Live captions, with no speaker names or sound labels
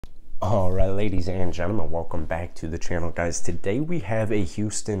All right, ladies and gentlemen, welcome back to the channel, guys. Today we have a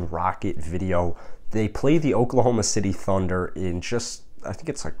Houston Rocket video. They play the Oklahoma City Thunder in just, I think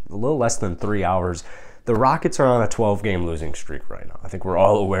it's like a little less than 3 hours. The Rockets are on a 12-game losing streak right now. I think we're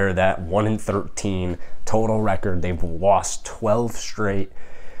all aware of that. 1-13 total record. They've lost 12 straight.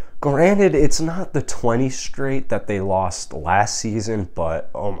 Granted, it's not the 20 straight that they lost last season,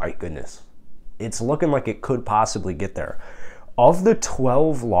 but oh my goodness. It's looking like it could possibly get there. Of the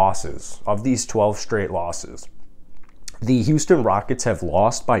 12 losses, of these 12 straight losses, the Houston Rockets have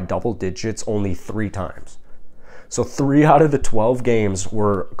lost by double digits only 3 times. So 3 out of the 12 games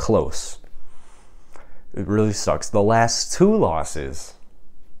were close. It really sucks. The last 2 losses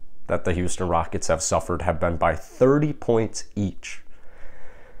that the Houston Rockets have suffered have been by 30 points each.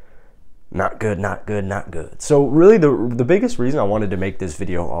 Not good, not good, not good. So really the biggest reason I wanted to make this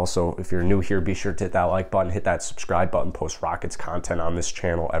video, also, if you're new here, be sure to hit that like button, hit that subscribe button, post Rockets content on this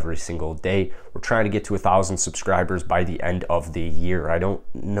channel every single day. We're trying to get to 1,000 subscribers by the end of the year. I don't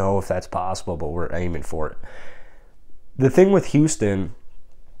know if that's possible, but we're aiming for it. The thing with Houston,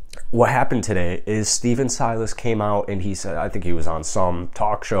 what happened today is Stephen Silas came out and he said, I think he was on some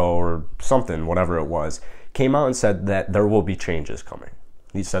talk show or something, whatever it was, came out and said that there will be changes coming.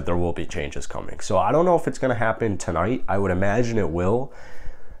 He said there will be changes coming. So I don't know if it's going to happen tonight. I would imagine it will.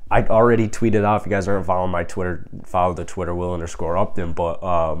 I already tweeted out, if you guys aren't following my Twitter, follow the Twitter Will_Upton. But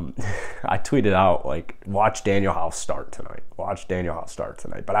I tweeted out, like, watch Danuel House start tonight. Watch Danuel House start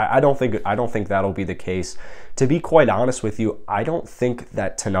tonight. But I don't think that'll be the case. To be quite honest with you, I don't think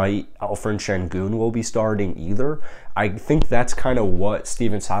that tonight Alperen Sengun will be starting either. I think that's kind of what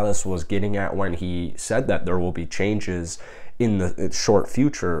Stephen Silas was getting at when he said that there will be changes in the short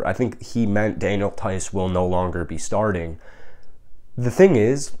future. I think he meant Daniel Theis will no longer be starting. The thing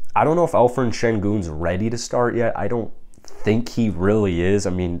is, I don't know if Alperen Sengun's ready to start yet. I don't think he really is.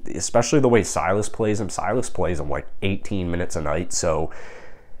 I mean, especially the way Silas plays him. Silas plays him like 18 minutes a night. So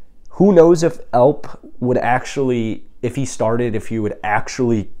who knows if Alp would actually, if he started, if he would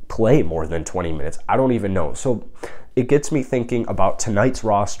actually play more than 20 minutes. I don't even know. So it gets me thinking about tonight's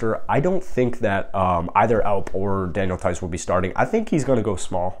roster. I don't think that either Alp or Daniel Theis will be starting. I think he's going to go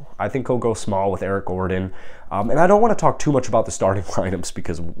small. I think he'll go small with Eric Gordon. And I don't want to talk too much about the starting lineups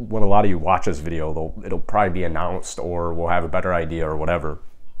because when a lot of you watch this video, it'll probably be announced or we'll have a better idea or whatever.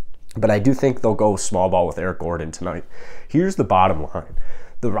 But I do think they'll go small ball with Eric Gordon tonight. Here's the bottom line.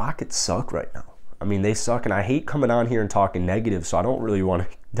 The Rockets suck right now. I mean, they suck, and I hate coming on here and talking negative, so I don't really want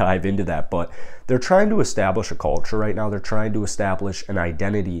to dive into that, but they're trying to establish a culture right now. They're trying to establish an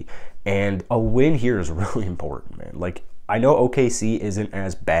identity, and a win here is really important, man. Like, I know OKC isn't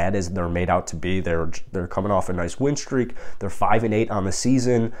as bad as they're made out to be. They're coming off a nice win streak. They're 5-8 on the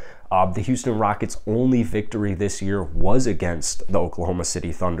season. The Houston Rockets' only victory this year was against the Oklahoma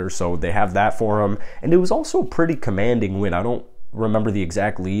City Thunder, so they have that for them, and it was also a pretty commanding win. I don't remember the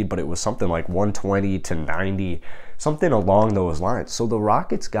exact lead, but it was something like 120-90, something along those lines. So the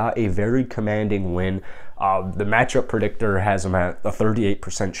Rockets got a very commanding win. The matchup predictor has them at a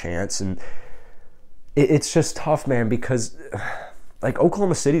 38% chance, and it's just tough, man, because like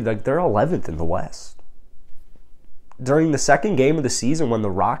Oklahoma City, like they're 11th in the West. During the second game of the season when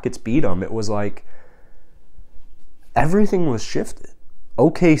the Rockets beat them, it was like everything was shifted.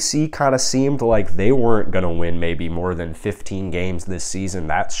 OKC kind of seemed like they weren't going to win maybe more than 15 games this season.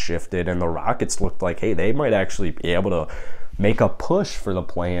 That's shifted, and the Rockets looked like, hey, they might actually be able to make a push for the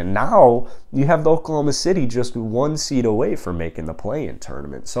play-in. Now you have the Oklahoma City just 1 seed away from making the play-in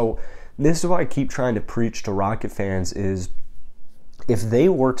tournament. So this is what I keep trying to preach to Rocket fans is if they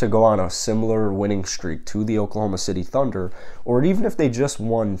were to go on a similar winning streak to the Oklahoma City Thunder, or even if they just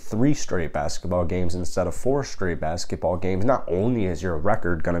won 3 straight basketball games instead of 4 straight basketball games, not only is your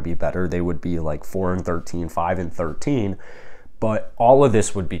record going to be better, they would be like 4-13, 5-13, but all of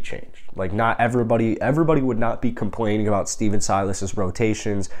this would be changed. Like, not everybody would not be complaining about Stephen Silas's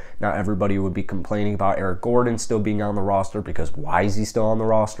rotations. Not everybody would be complaining about Eric Gordon still being on the roster because why is he still on the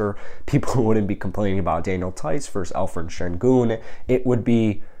roster? People wouldn't be complaining about Daniel Theis versus Alperen Sengun. It would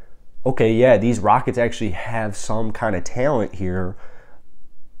be, okay, yeah, these Rockets actually have some kind of talent here.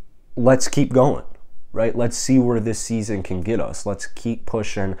 Let's keep going. Right? Let's see where this season can get us. Let's keep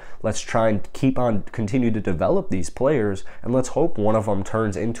pushing. Let's try and continue to develop these players, and let's hope one of them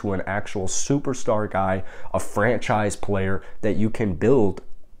turns into an actual superstar guy, a franchise player that you can build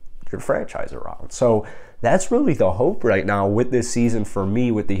your franchise around. So that's really the hope right now with this season for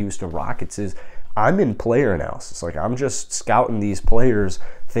me with the Houston Rockets is I'm in player analysis. Like, I'm just scouting these players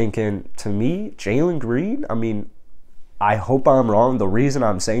thinking, to me, Jalen Green, I mean, I hope I'm wrong. The reason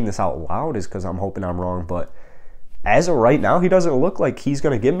I'm saying this out loud is because I'm hoping I'm wrong, but as of right now, he doesn't look like he's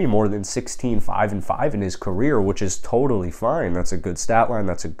going to give me more than 16, 5, and 5 in his career, which is totally fine. That's a good stat line.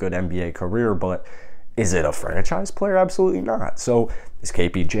 That's a good NBA career. But is it a franchise player? Absolutely not. So is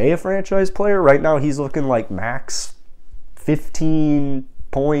KPJ a franchise player? Right now, he's looking like max 15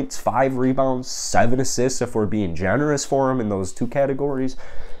 points, 5 rebounds, 7 assists if we're being generous for him in those 2 categories.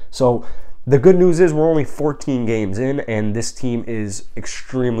 So the good news is we're only 14 games in, and this team is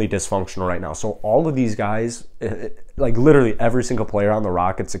extremely dysfunctional right now. So all of these guys, like literally every single player on the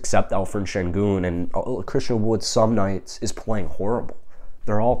Rockets except Alfred Şengün and Christian Wood some nights is playing horrible.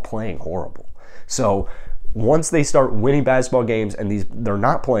 They're all playing horrible. So once they start winning basketball games and they're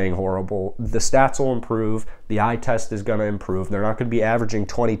not playing horrible, the stats will improve, the eye test is going to improve. They're not going to be averaging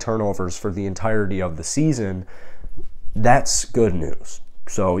 20 turnovers for the entirety of the season. That's good news.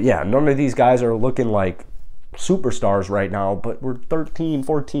 So, yeah, none of these guys are looking like superstars right now, but we're 13,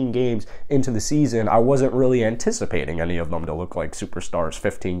 14 games into the season. I wasn't really anticipating any of them to look like superstars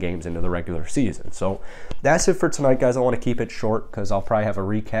 15 games into the regular season. So, that's it for tonight, guys. I want to keep it short because I'll probably have a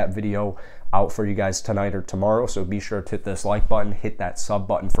recap video out for you guys tonight or tomorrow. So, be sure to hit this like button, hit that sub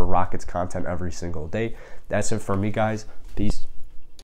button for Rockets content every single day. That's it for me, guys. Peace.